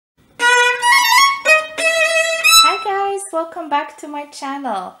welcome back to my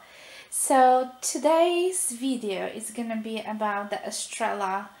channel. So today's video is gonna be about the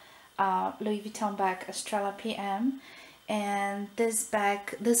Estrella Louis Vuitton bag, Estrella PM. And this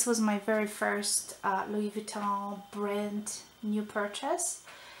was my very first Louis Vuitton brand new purchase.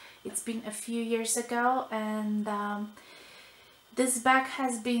 It's been a few years ago, and this bag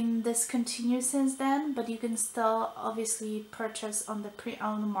has been discontinued since then, but you can still obviously purchase on the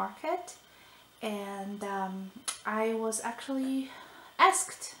pre-owned market. And I was actually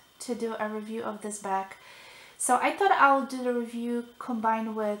asked to do a review of this bag, so I thought I'll do the review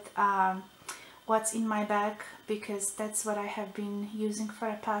combined with what's in my bag, because that's what I have been using for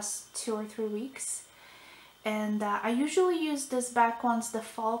the past 2 or 3 weeks. And I usually use this bag once the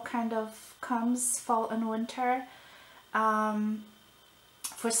fall kind of comes, fall and winter.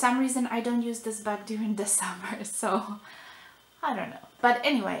 For some reason I don't use this bag during the summer, so I don't know. But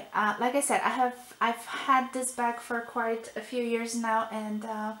anyway, like I said, I've had this bag for quite a few years now, and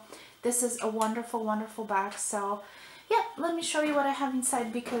this is a wonderful bag. So yeah, let me show you what I have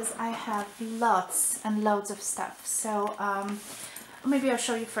inside, because I have lots and loads of stuff. So maybe I'll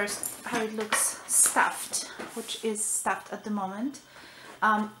show you first how it looks stuffed, which is stuffed at the moment.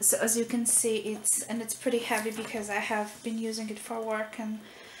 So as you can see, it's pretty heavy because I have been using it for work and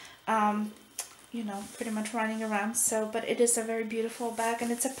you know, pretty much running around. So, but it is a very beautiful bag, and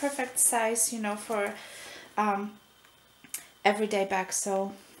it's a perfect size, you know, for everyday bag.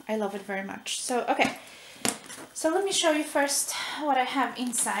 So I love it very much. So okay, so let me show you first what I have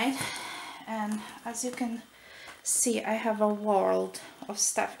inside. And as you can see, I have a world of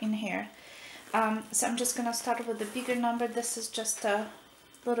stuff in here. So I'm just gonna start with the bigger number. This is just a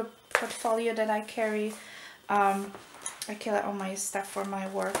little portfolio that I carry. I carry all my stuff for my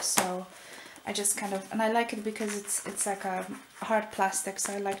work, so I just kind of, and I like it because it's like a hard plastic,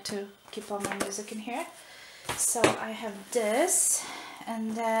 so I like to keep all my music in here. So I have this,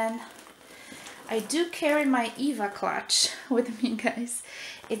 and then I do carry my Eva clutch with me, guys.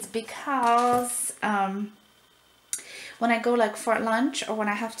 It's because when I go like for lunch, or when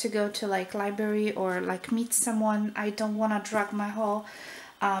I have to go to like library or like meet someone, I don't want to drag my whole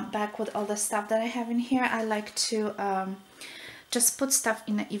bag with all the stuff that I have in here. I like to just put stuff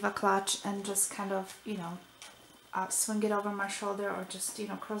in an Eva clutch and just kind of, you know, swing it over my shoulder, or just, you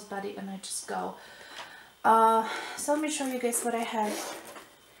know, crossbody, and I just go. So let me show you guys what I have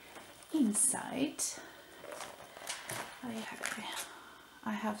inside.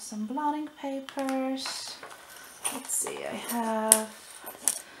 I have some blotting papers. Let's see, I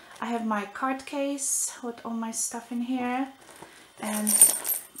have my card case with all my stuff in here, and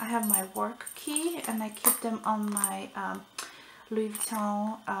I have my work key, and I keep them on my Louis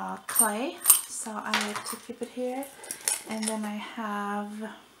Vuitton clay, so I like to keep it here. And then I have,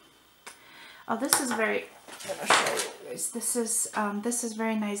 oh, this is very, I'm gonna show you guys. This is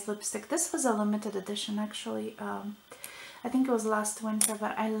very nice lipstick. This was a limited edition, actually. I think it was last winter,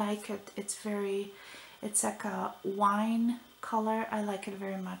 but I like it. It's like a wine color. I like it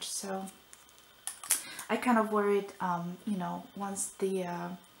very much. So I kind of wear it, you know, once the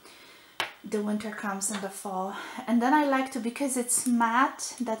winter comes and the fall. And then I like to, because it's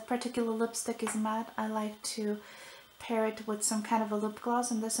matte, that particular lipstick is matte, I like to pair it with some kind of a lip gloss,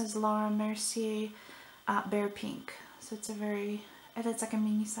 and this is Laura Mercier Bare Pink. So it's it's like a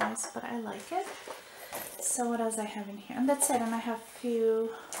mini size, but I like it. So what else I have in here? And that's it. And I have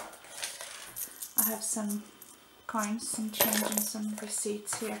some coins, some change, and some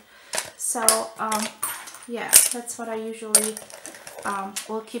receipts here. So yeah, that's what I usually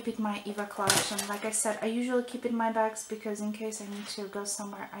will keep in my Eva clutch. And like I said, I usually keep in my bags because in case I need to go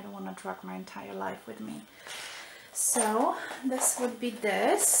somewhere, I don't want to drag my entire life with me. So this would be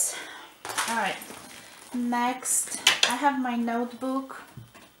this. All right, next I have my notebook,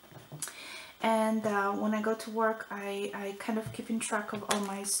 and when I go to work, I kind of keep in track of all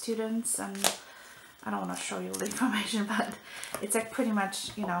my students, and I don't want to show you the information, but it's like pretty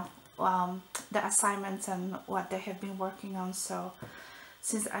much, you know, the assignments and what they have been working on. So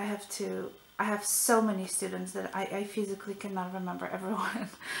since I have so many students that I physically cannot remember everyone.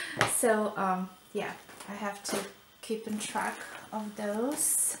 So yeah, I have to keep in track of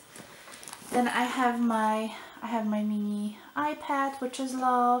those. Then I have my mini iPad, which is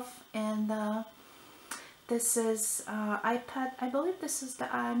love, and this is iPad, I believe this is the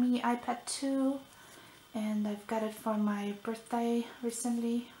mini iPad 2. And I've got it for my birthday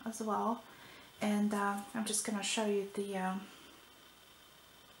recently as well. And I'm just gonna show you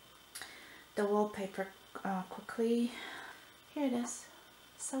the wallpaper quickly. Here it is,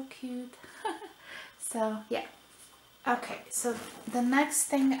 so cute. So yeah, okay, so the next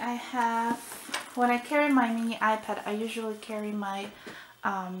thing I have when I carry my mini iPad, I usually carry my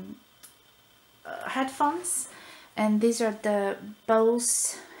headphones, and these are the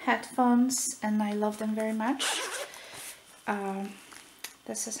Bose headphones, and I love them very much.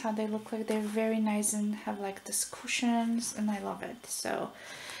 This is how they look like. They're very nice and have like this cushions, and I love it. So,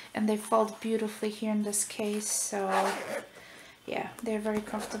 and they fold beautifully here in this case. So yeah, they're very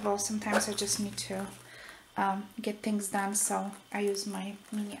comfortable. Sometimes I just need to get things done, so I use my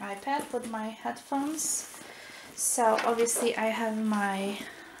mini iPad with my headphones. So obviously I have my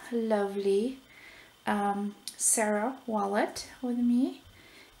lovely Sarah wallet with me,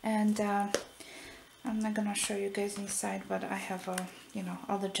 and I'm not gonna show you guys inside, but I have you know,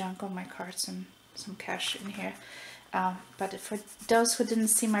 all the junk on my cards and some cash in here. But for those who didn't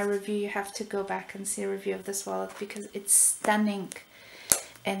see my review, you have to go back and see a review of this wallet because it's stunning,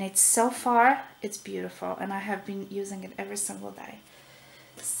 and it's so far it's beautiful, and I have been using it every single day.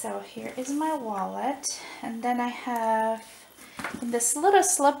 So here is my wallet, and then I have in this little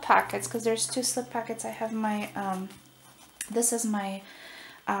slip pockets, because there's two slip pockets, I have my this is my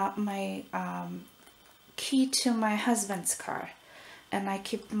key to my husband's car, and I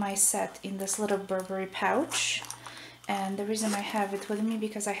keep my set in this little Burberry pouch. And the reason I have it with me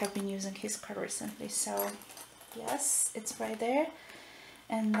because I have been using his car recently. So yes, it's right there.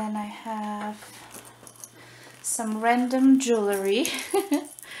 And then I have some random jewelry.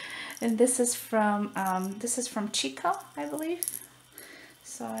 And this is from Chico, I believe.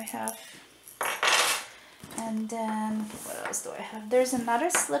 So I have, and then what else do I have? There's another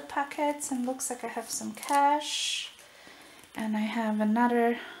slip pocket, and looks like I have some cash. And I have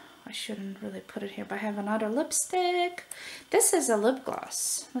another, I shouldn't really put it here, but I have another lipstick. This is a lip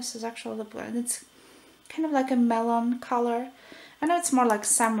gloss. This is actual lip gloss. It's kind of like a melon color. I know it's more like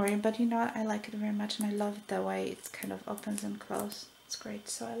summery, but you know, I like it very much, and I love the way it kind of opens and closes. It's great,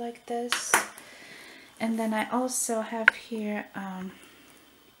 so I like this. And then I also have here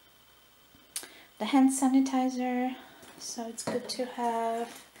the hand sanitizer, so it's good to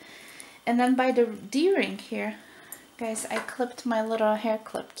have. And then by the D-ring here, guys, I clipped my little hair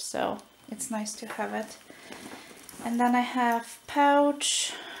clipped, so it's nice to have it. And then I have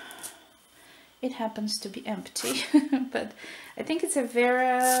pouch. It happens to be empty, but I think it's a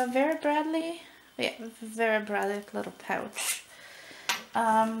Vera Bradley. Yeah, Vera Bradley little pouch.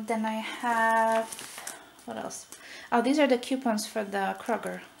 Then I have, what else? Oh, these are the coupons for the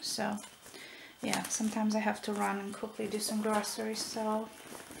Kroger. So yeah, sometimes I have to run and quickly do some groceries. So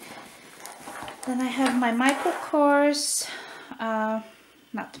then I have my Michael Kors,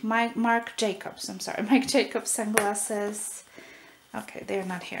 not Marc Jacobs, I'm sorry, Marc Jacobs sunglasses. Okay, they're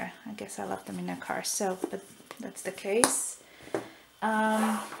not here. I guess I left them in the car, so, but that's the case.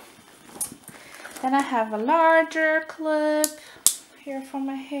 Then I have a larger clip here for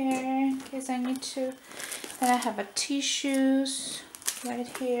my hair in case I need to. Then I have a tissues right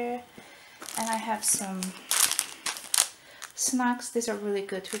here, and I have some snacks. These are really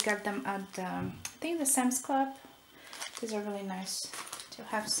good. We got them at I think the Sam's Club. These are really nice to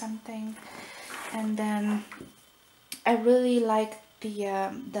have something. And then I really like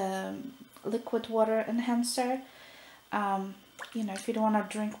the liquid water enhancer. You know, if you don't want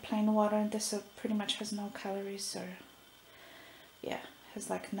to drink plain water, this pretty much has no calories, or yeah, has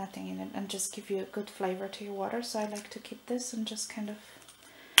like nothing in it, and just give you a good flavor to your water. So I like to keep this and just kind of,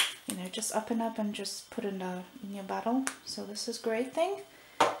 you know, just open up and just put in your bottle. So this is a great thing.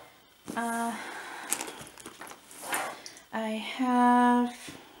 I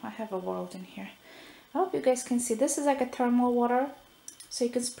have a world in here. I hope you guys can see. This is like a thermal water, so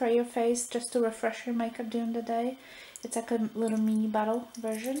you can spray your face just to refresh your makeup during the day. It's like a little mini bottle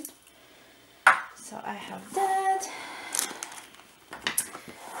version. So I have that.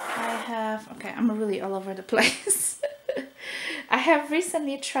 I have, okay, I'm really all over the place. I have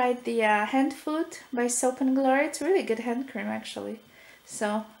recently tried the Hand Food by Soap and Glory. It's a really good hand cream actually.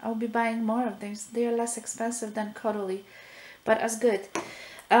 So I'll be buying more of these. They're less expensive than Caudalie, but as good.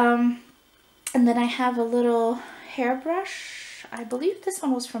 And then I have a little hairbrush. I believe this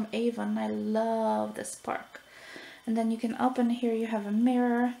one was from Avon. I love this spark. And then you can open here, you have a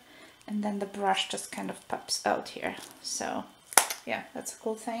mirror, and then the brush just kind of pops out here. So yeah, that's a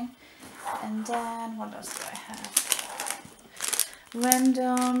cool thing. And then what else do I have?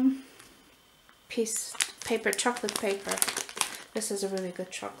 Random piece paper, chocolate paper. This is a really good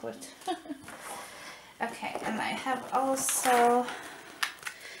chocolate. Okay, and I have also,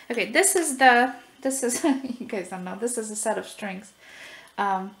 okay, this is you guys don't know, this is a set of strings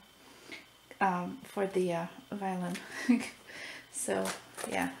for the violin. So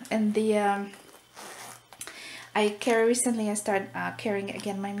yeah, and the recently I started carrying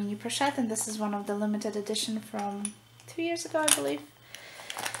again my mini pochette, and this is one of the limited edition from 2 years ago, I believe.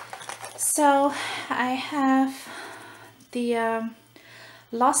 So I have the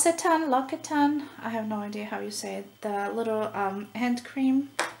L'Occitane, I have no idea how you say it, the little hand cream,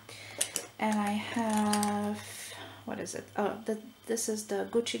 and I have, what is it? Oh, this is the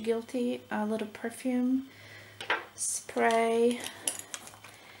Gucci Guilty little perfume spray,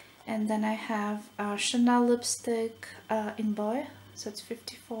 and then I have Chanel lipstick in Boy, so it's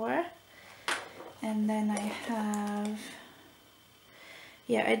 54, and then I have,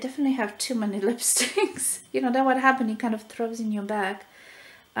 yeah, I definitely have too many lipsticks. You know, that what happened, it kind of throws in your bag.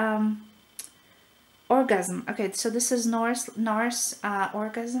 Orgasm. Okay, so this is Norse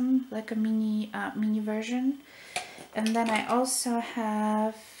Orgasm, like a mini version. And then I also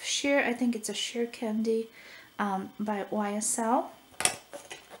have Sheer, I think it's a Sheer Candy by YSL.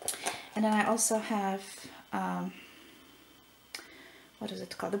 And then I also have, what is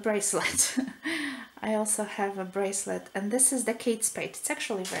it called? The bracelet. I also have a bracelet, and this is the Kate Spade. It's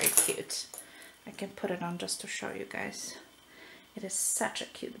actually very cute. I can put it on just to show you guys. It is such a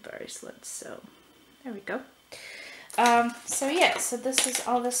cute bracelet, so there we go. So yeah, so this is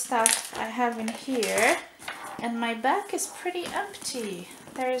all the stuff I have in here, and my bag is pretty empty.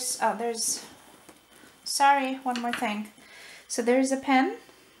 Sorry, one more thing. So there's a pen,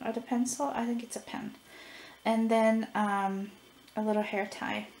 or the pencil, I think it's a pen, and then a little hair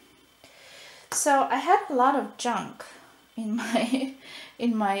tie. So I had a lot of junk in my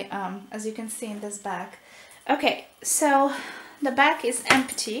as you can see in this bag. Okay, so the bag is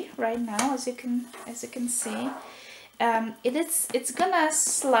empty right now, as you can see. It's gonna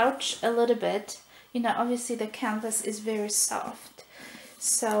slouch a little bit. You know, obviously the canvas is very soft,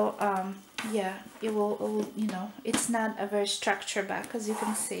 so yeah, it will, you know, it's not a very structured bag, as you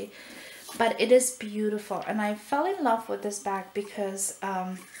can see, but it is beautiful, and I fell in love with this bag because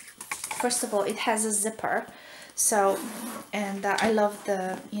first of all, it has a zipper, so, and I love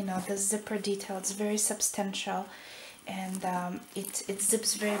the, you know, the zipper detail. It's very substantial, and it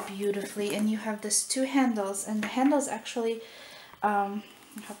zips very beautifully, and you have these two handles, and the handles actually, I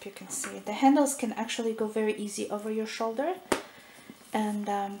hope you can see it, the handles can actually go very easy over your shoulder, and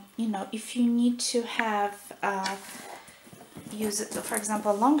you know, if you need to have use it, for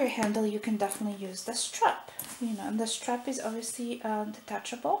example, a longer handle, you can definitely use the strap, you know, and the strap is obviously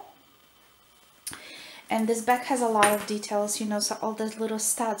detachable. And this bag has a lot of details, you know, so all the little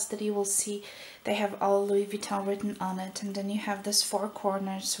studs that you will see, they have all Louis Vuitton written on it. And then you have this four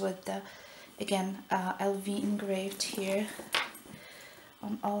corners with the, again, LV engraved here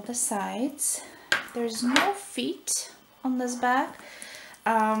on all the sides. There's no feet on this bag,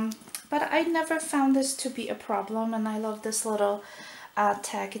 but I never found this to be a problem. And I love this little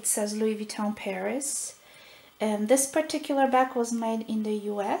tag. It says Louis Vuitton Paris. And this particular bag was made in the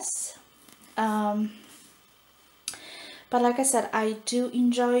US. But like I said, I do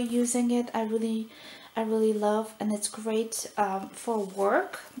enjoy using it. I really love, and it's great for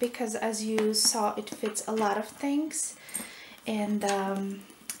work, because as you saw, it fits a lot of things, and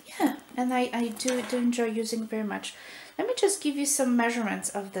yeah, and I do enjoy using it very much. Let me just give you some measurements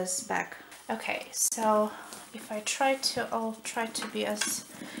of this bag. Okay, so if I'll try to be as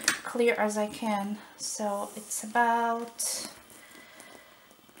clear as I can. So it's about,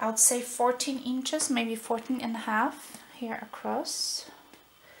 I would say 14 inches, maybe 14 and a half. Here across,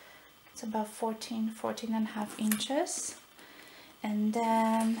 it's about 14 and a half inches, and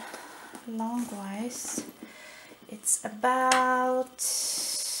then long-wise it's about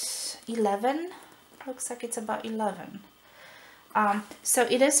 11, looks like it's about 11. So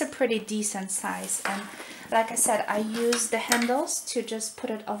it is a pretty decent size, and like I said, I use the handles to just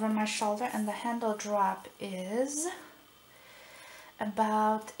put it over my shoulder, and the handle drop is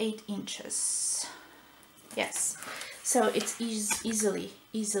about 8 inches. Yes. So it's easily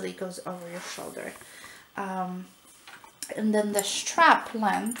goes over your shoulder. And then the strap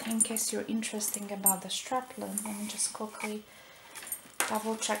length, in case you're interested about the strap length, let me just quickly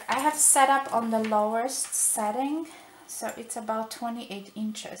double check. I have set up on the lowest setting, so it's about 28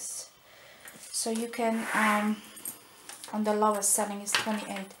 inches. So you can, on the lowest setting is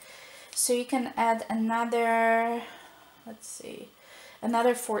 28. So you can add another, let's see,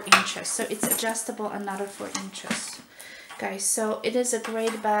 another 4 inches. So it's adjustable another 4 inches. Guys, so it is a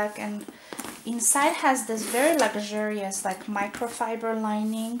great bag, and inside has this very luxurious like microfiber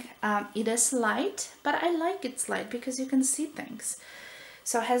lining. It is light, but I like it's light because you can see things.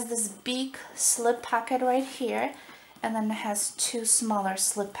 So it has this big slip pocket right here, and then it has two smaller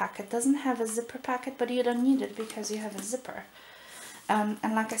slip pockets. Doesn't have a zipper pocket, but you don't need it because you have a zipper. And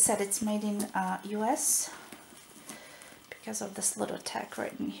like I said, it's made in US. because of this little tag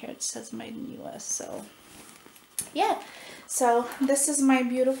right in here. It says made in US. So yeah, so this is my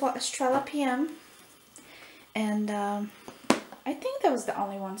beautiful Estrella PM, and I think that was the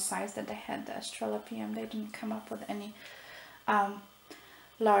only one size that they had, the Estrella PM. They didn't come up with any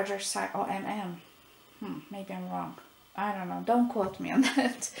larger size, or MM. Maybe I'm wrong. I don't know. Don't quote me on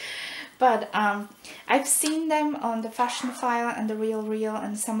that. But I've seen them on the Fashion File and the Real,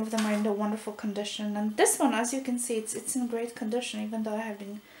 and some of them are in the wonderful condition. And this one, as you can see, it's in great condition, even though I have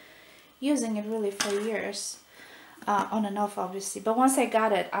been using it really for years. On and off, obviously. But once I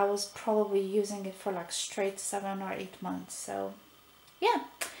got it, I was probably using it for like straight 7 or 8 months. So yeah.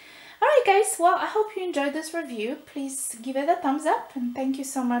 Alright guys, well, I hope you enjoyed this review. Please give it a thumbs up, and thank you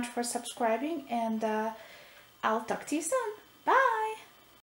so much for subscribing, and I'll talk to you soon.